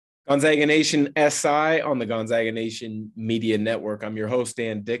Gonzaga Nation SI on the Gonzaga Nation Media Network. I'm your host,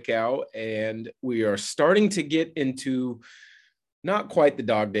 Dan Dickau, and we are starting to get into not quite the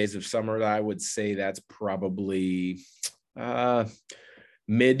dog days of summer. I would say that's probably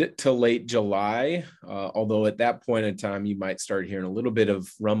mid to late July, although at that point in time, you might start hearing a little bit of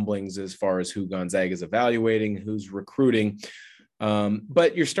rumblings as far as who Gonzaga is evaluating, who's recruiting.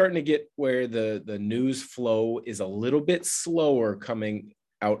 But you're starting to get where the news flow is a little bit slower coming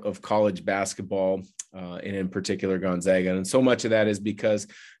out of college basketball, and in particular Gonzaga. And so much of that is because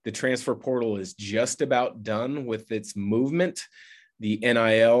the transfer portal is just about done with its movement. The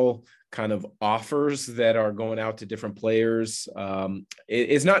NIL kind of offers that are going out to different players it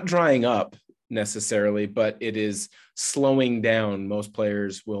is not drying up necessarily, but it is slowing down. Most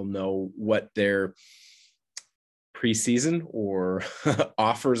players will know what their preseason or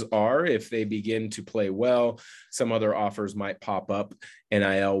offers are if they begin to play well. Some other offers might pop up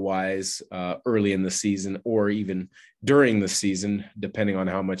NIL wise early in the season or even during the season, depending on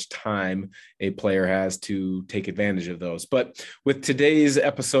how much time a player has to take advantage of those. But with today's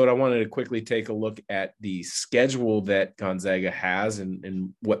episode, I wanted to quickly take a look at the schedule that Gonzaga has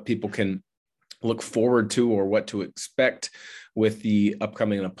and what people can look forward to or what to expect with the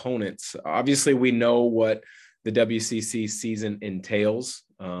upcoming opponents. Obviously, we know what the WCC season entails.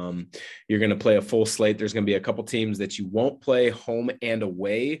 You're going to play a full slate. There's going to be a couple teams that you won't play home and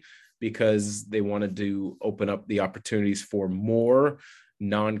away because they wanted to open up the opportunities for more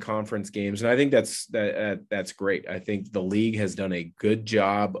non-conference games. And I think that's great. I think the league has done a good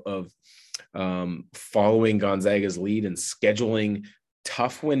job of following Gonzaga's lead and scheduling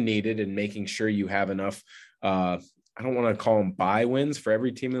tough when needed and making sure you have enough, I don't want to call them bye wins for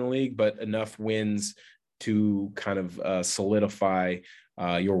every team in the league, but enough wins to kind of solidify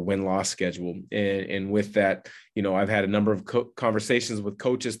your win-loss schedule. And with that, I've had a number of conversations with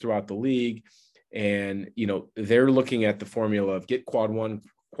coaches throughout the league, and, they're looking at the formula of get quad one,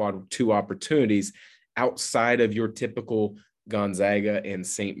 quad two opportunities outside of your typical Gonzaga and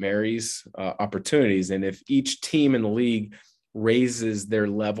St. Mary's opportunities. And if each team in the league raises their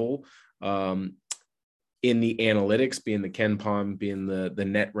level in the analytics, being the KenPom, being the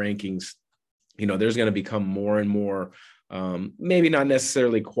net rankings, there's going to become more and more, maybe not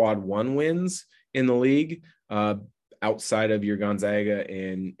necessarily quad one wins in the league outside of your Gonzaga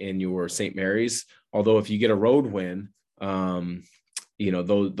and your St. Mary's. Although if you get a road win,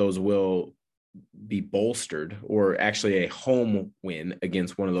 those will be bolstered, or actually a home win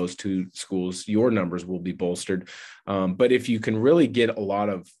against one of those two schools, your numbers will be bolstered. But if you can really get a lot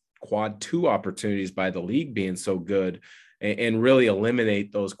of quad two opportunities by the league being so good, and really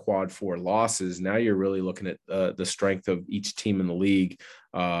eliminate those quad four losses, now you're really looking at the strength of each team in the league,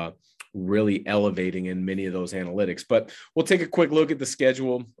 really elevating in many of those analytics. But we'll take a quick look at the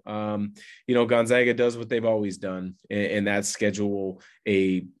schedule. Gonzaga does what they've always done, and that's schedule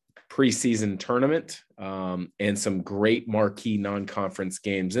a preseason tournament and some great marquee non-conference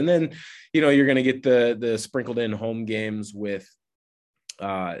games. And then, you're going to get the sprinkled in home games with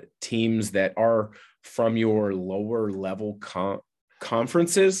teams that are from your lower level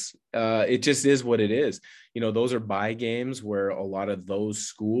conferences. It just is what it is. Those are bye games where a lot of those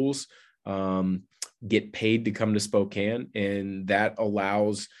schools get paid to come to Spokane, and that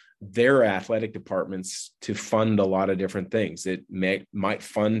allows their athletic departments to fund a lot of different things. It might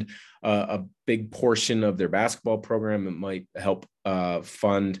fund a big portion of their basketball program. It might help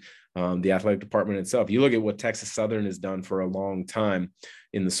fund the athletic department itself. You look at what Texas Southern has done for a long time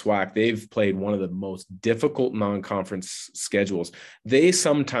in the SWAC. They've played one of the most difficult non-conference schedules. They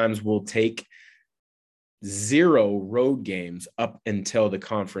sometimes will take 0 road games up until the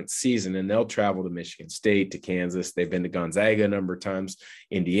conference season, and they'll travel to Michigan State, to Kansas. They've been to Gonzaga a number of times,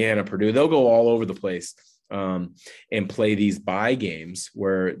 Indiana, Purdue. They'll go all over the place and play these bye games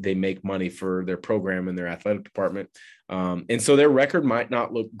where they make money for their program and their athletic department. And so their record might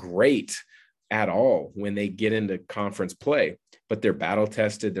not look great at all when they get into conference play, but they're battle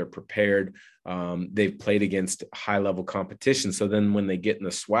tested, they're prepared. They've played against high level competition. So then when they get in the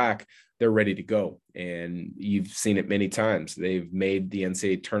SWAC, they're ready to go. And you've seen it many times. They've made the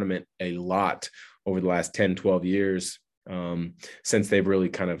NCAA tournament a lot over the last 10, 12 years since they've really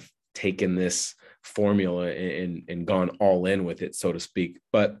kind of taken this formula and gone all in with it, so to speak.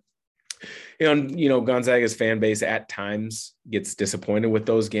 But Gonzaga's fan base at times gets disappointed with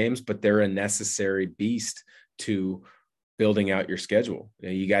those games, but they're a necessary beast to building out your schedule.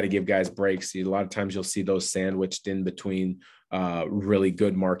 You got to give guys breaks. A lot of times you'll see those sandwiched in between really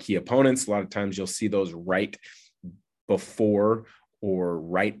good marquee opponents. A lot of times you'll see those right before or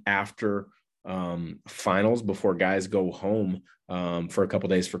right after finals before guys go home for a couple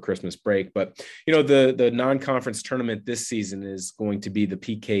days for Christmas break. But, the non-conference tournament this season is going to be the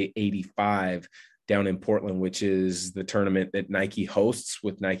PK 85 down in Portland, which is the tournament that Nike hosts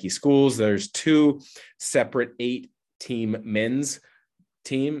with Nike schools. There's 2 separate 8-team men's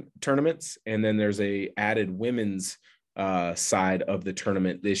team tournaments, and then there's a added women's side of the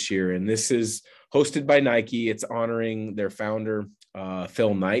tournament this year. And this is hosted by Nike. It's honoring their founder,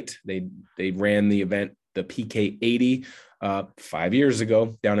 Phil Knight. They ran the event, the PK 80, 5 years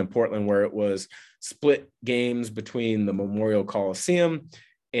ago down in Portland, where it was split games between the Memorial Coliseum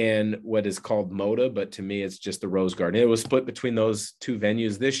and what is called MODA, but to me, it's just the Rose Garden. It was split between those 2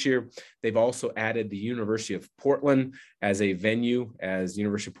 venues this year. They've also added the University of Portland as a venue, as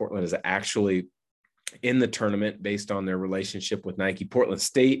University of Portland is actually in the tournament based on their relationship with Nike. Portland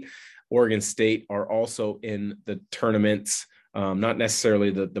State, Oregon State are also in the tournaments, not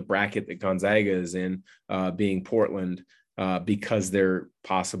necessarily the bracket that Gonzaga is in, being Portland, because they're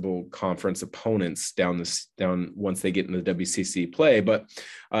possible conference opponents down once they get in the WCC play. But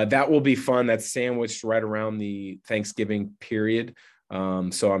that will be fun. That's sandwiched right around the Thanksgiving period.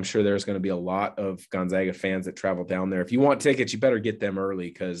 So I'm sure there's going to be a lot of Gonzaga fans that travel down there. If you want tickets, you better get them early,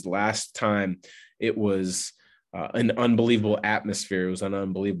 because last time it was an unbelievable atmosphere. It was an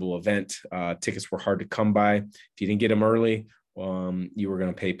unbelievable event. Tickets were hard to come by. If you didn't get them early, you were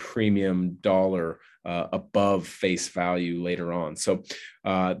going to pay premium dollar above face value later on. So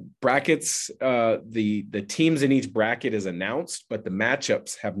brackets, the teams in each bracket is announced, but the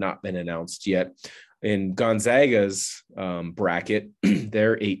matchups have not been announced yet. In Gonzaga's bracket,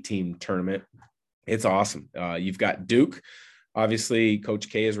 their 8-team tournament, it's awesome. You've got Duke. Obviously, Coach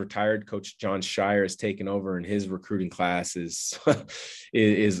K is retired. Coach John Shire has taken over, and his recruiting class is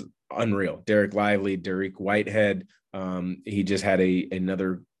is unreal. Derek Lively, Derek Whitehead. He just had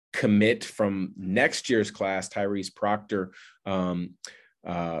another commit from next year's class, Tyrese Proctor,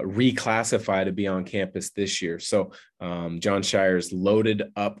 reclassify to be on campus this year. So John Shire's loaded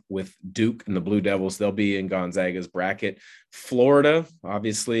up with Duke and the Blue Devils. They'll be in Gonzaga's bracket. Florida,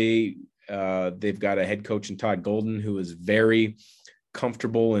 obviously, they've got a head coach in Todd Golden, who is very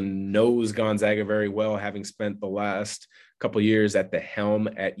comfortable and knows Gonzaga very well, having spent the last couple of years at the helm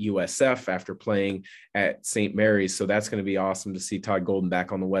at USF after playing at St. Mary's. So that's going to be awesome to see Todd Golden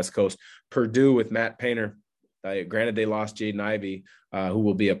back on the West Coast. Purdue with Matt Painter. Granted, they lost Jaden Ivey, who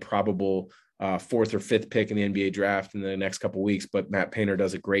will be a probable 4th or 5th pick in the NBA draft in the next couple of weeks, but Matt Painter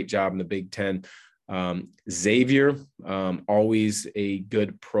does a great job in the Big Ten. Xavier, always a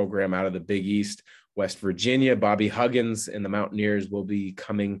good program out of the Big East. West Virginia, Bobby Huggins and the Mountaineers will be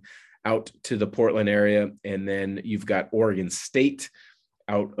coming out to the Portland area. And then you've got Oregon State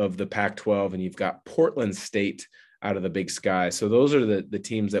out of the Pac-12, and you've got Portland State out of the Big Sky. So those are the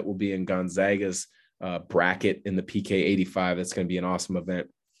teams that will be in Gonzaga's bracket in the PK 85. That's going to be an awesome event.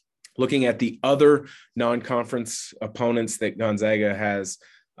 Looking at the other non-conference opponents that Gonzaga has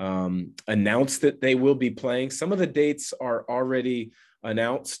announced that they will be playing, some of the dates are already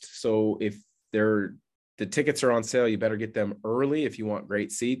announced. So if the tickets are on sale, you better get them early if you want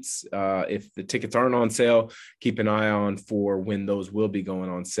great seats. If the tickets aren't on sale, keep an eye on for when those will be going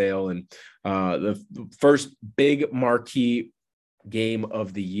on sale. And the first big marquee game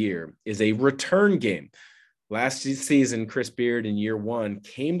of the year is a return game. Last season, Chris Beard in year 1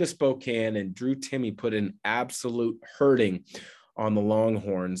 came to Spokane, and Drew Timme put an absolute hurting on the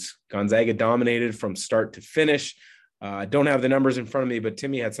Longhorns. Gonzaga dominated from start to finish. I don't have the numbers in front of me, but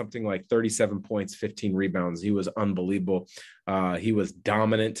Timme had something like 37 points, 15 rebounds. He was unbelievable. He was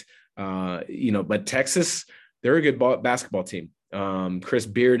dominant. But Texas, they're a good basketball team. Chris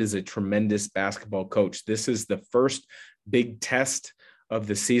Beard is a tremendous basketball coach. This is the first big test of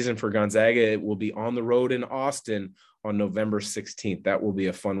the season for Gonzaga. It will be on the road in Austin on November 16th. That will be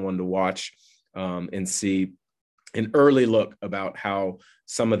a fun one to watch and see an early look about how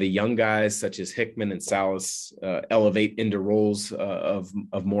some of the young guys, such as Hickman and Salas, elevate into roles of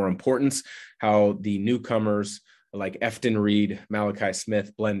more importance, how the newcomers like Efton Reed, Malachi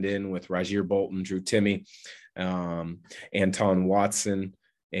Smith blend in with Rajir Bolton, Drew Timme, Anton Watson,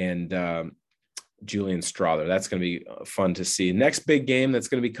 and Julian Strother. That's going to be fun to see. Next big game that's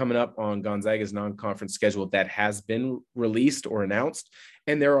going to be coming up on Gonzaga's non-conference schedule that has been released or announced.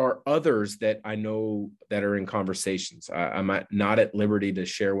 And there are others that I know that are in conversations. I'm not at liberty to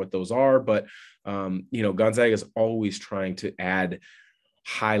share what those are, but Gonzaga is always trying to add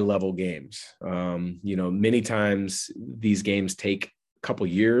high-level games. Many times these games take couple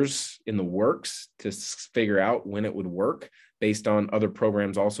years in the works to figure out when it would work based on other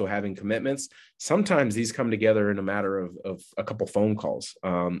programs also having commitments. Sometimes these come together in a matter of a couple phone calls.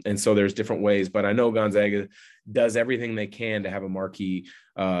 And so there's different ways, but I know Gonzaga does everything they can to have a marquee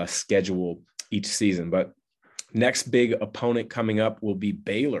schedule each season. But next big opponent coming up will be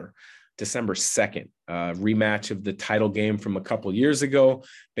Baylor, December 2nd, rematch of the title game from a couple years ago.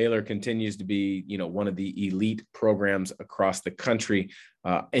 Baylor continues to be, one of the elite programs across the country.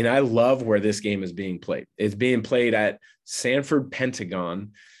 And I love where this game is being played. It's being played at Sanford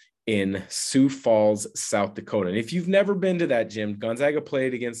Pentagon in Sioux Falls, South Dakota. And if you've never been to that gym, Gonzaga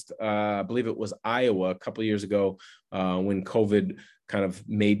played against, I believe it was Iowa a couple of years ago when COVID kind of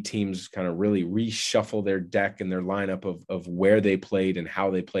made teams kind of really reshuffle their deck and their lineup of where they played and how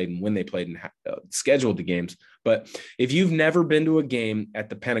they played and when they played and scheduled the games. But if you've never been to a game at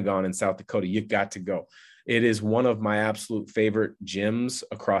the Pentagon in South Dakota, you've got to go. It is one of my absolute favorite gyms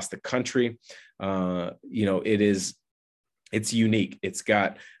across the country. It's unique. It's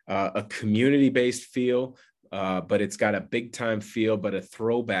got a community-based feel, but it's got a big-time feel, but a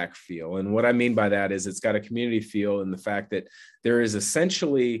throwback feel. And what I mean by that is it's got a community feel in the fact that there is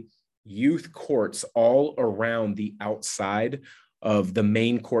essentially youth courts all around the outside of the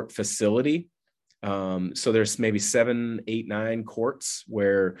main court facility. So there's maybe 7, 8, 9 courts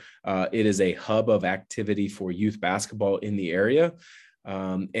where it is a hub of activity for youth basketball in the area.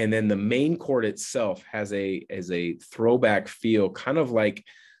 And then the main court itself has a throwback feel, kind of like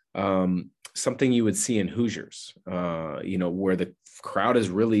something you would see in Hoosiers, where the crowd is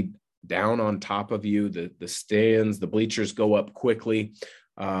really down on top of you. The stands, the bleachers go up quickly.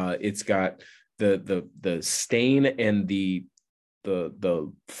 It's got the stain and the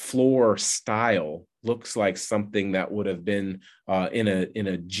floor style looks like something that would have been in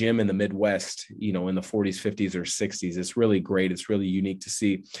a gym in the Midwest, in the 40s, 50s, or 60s. It's really great. It's really unique to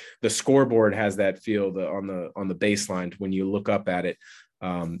see. The scoreboard has that feel on the baseline when you look up at it.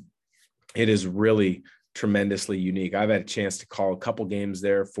 It is really tremendously unique. I've had a chance to call a couple games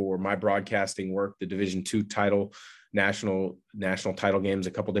there for my broadcasting work, the Division II title, national title games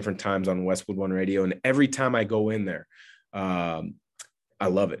a couple different times on Westwood One Radio. And every time I go in there, I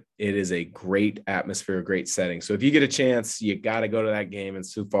love it. It is a great atmosphere, a great setting. So if you get a chance, you got to go to that game in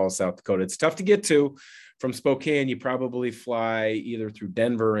Sioux Falls, South Dakota. It's tough to get to from Spokane. You probably fly either through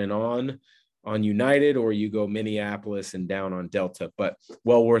Denver and on United, or you go Minneapolis and down on Delta, but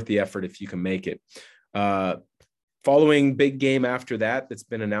well worth the effort if you can make it. Following big game after that's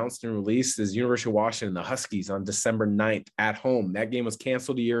been announced and released is University of Washington, the Huskies on December 9th at home. That game was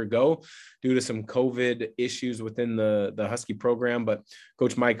canceled a year ago due to some COVID issues within the Husky program, but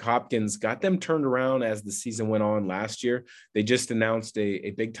Coach Mike Hopkins got them turned around as the season went on last year. They just announced a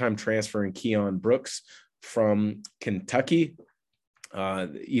big-time transfer in Keon Brooks from Kentucky.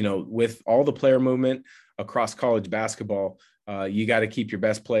 With all the player movement across college basketball, you got to keep your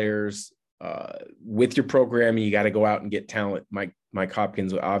best players with your program. You got to go out and get talent. Mike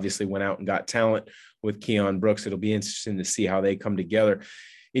Hopkins obviously went out and got talent with Keon Brooks. It'll be interesting to see how they come together.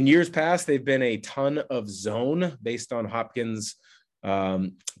 In years past, they've been a ton of zone based on Hopkins'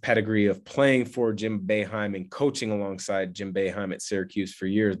 pedigree of playing for Jim Boeheim and coaching alongside Jim Boeheim at Syracuse for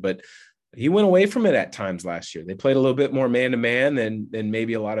years, but he went away from it at times last year. They played a little bit more man-to-man than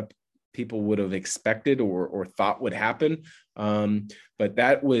maybe a lot of people would have expected or thought would happen. But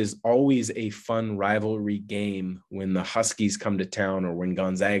that was always a fun rivalry game when the Huskies come to town or when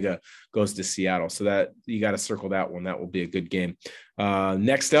Gonzaga goes to Seattle. So that you got to circle that one. That will be a good game.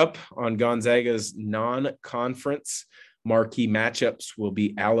 Next up on Gonzaga's non-conference marquee matchups will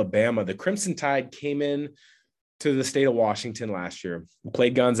be Alabama. The Crimson Tide came in to the state of Washington last year,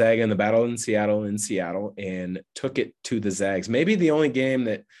 played Gonzaga in the battle in Seattle, and took it to the Zags. Maybe the only game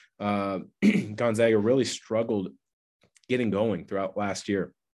that Gonzaga really struggled getting going throughout last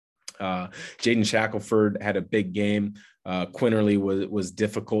year. Jaden Shackelford had a big game. Quinterly was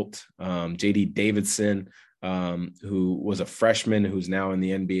difficult. JD Davidson, who was a freshman who's now in the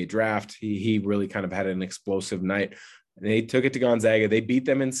NBA draft, he really kind of had an explosive night. They took it to Gonzaga. They beat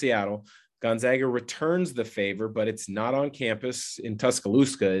them in Seattle. Gonzaga returns the favor, but it's not on campus in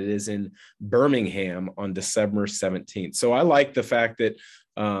Tuscaloosa. It is in Birmingham on December 17th. So I like the fact that,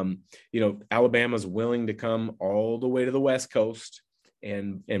 Alabama's willing to come all the way to the West Coast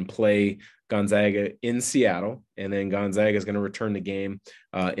and play Gonzaga in Seattle. And then Gonzaga is going to return the game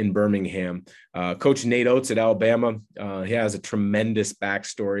in Birmingham. Coach Nate Oates at Alabama, he has a tremendous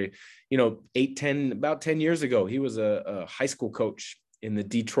backstory. About 10 years ago, he was a high school coach in the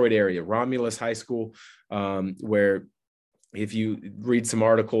Detroit area, Romulus High School, where if you read some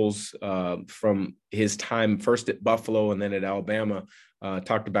articles from his time first at Buffalo and then at Alabama,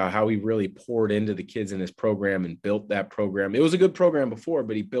 talked about how he really poured into the kids in his program and built that program. It was a good program before,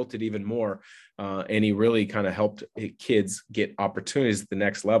 but he built it even more. And he really kind of helped kids get opportunities at the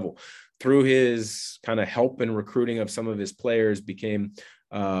next level. Through his kind of help and recruiting of some of his players, became,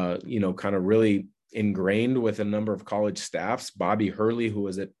 kind of really ingrained with a number of college staffs. Bobby Hurley, who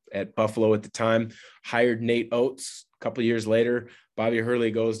was at Buffalo at the time, hired Nate Oates. A couple of years later, Bobby Hurley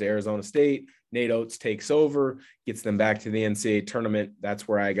goes to Arizona State. Nate Oates takes over, gets them back to the NCAA tournament. That's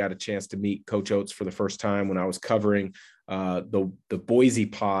where I got a chance to meet Coach Oates for the first time when I was covering the Boise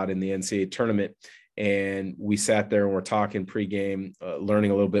pod in the NCAA tournament. And we sat there and we're talking pregame,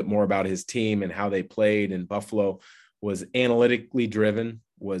 learning a little bit more about his team and how they played. And Buffalo was analytically driven,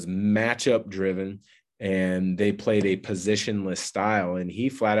 was matchup driven, and they played a positionless style. And he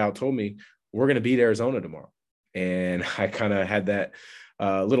flat out told me, we're going to beat Arizona tomorrow. And I kind of had that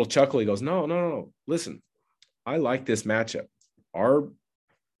little chuckle. He goes, no. Listen, I like this matchup. Our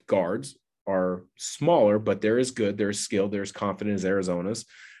guards are smaller, but they're as good. They're as skilled. They're as confident as Arizona's.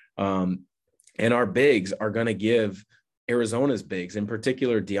 And our bigs are going to give Arizona's bigs, in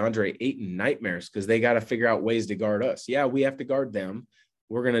particular DeAndre Ayton, nightmares, because they got to figure out ways to guard us. Yeah, we have to guard them.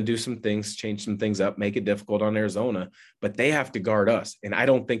 We're going to do some things, change some things up, make it difficult on Arizona, but they have to guard us. And I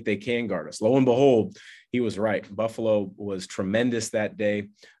don't think they can guard us. Lo and behold, he was right. Buffalo was tremendous that day.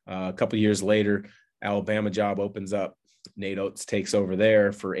 A couple of years later, Alabama job opens up. Nate Oates takes over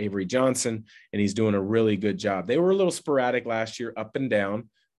there for Avery Johnson, and he's doing a really good job. They were a little sporadic last year, up and down.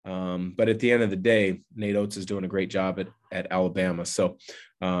 But at the end of the day, Nate Oates is doing a great job at Alabama. So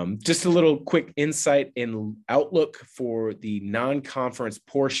just a little quick insight and outlook for the non-conference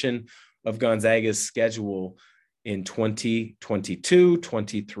portion of Gonzaga's schedule in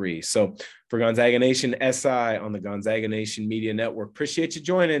 2022-23. So for Gonzaga Nation SI on the Gonzaga Nation Media Network, appreciate you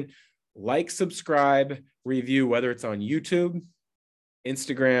joining. Like, subscribe, review, whether it's on YouTube,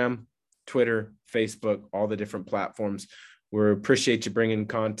 Instagram, Twitter, Facebook, all the different platforms. We appreciate you bringing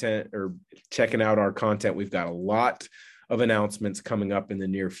content or checking out our content. We've got a lot of announcements coming up in the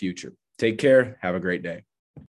near future. Take care. Have a great day.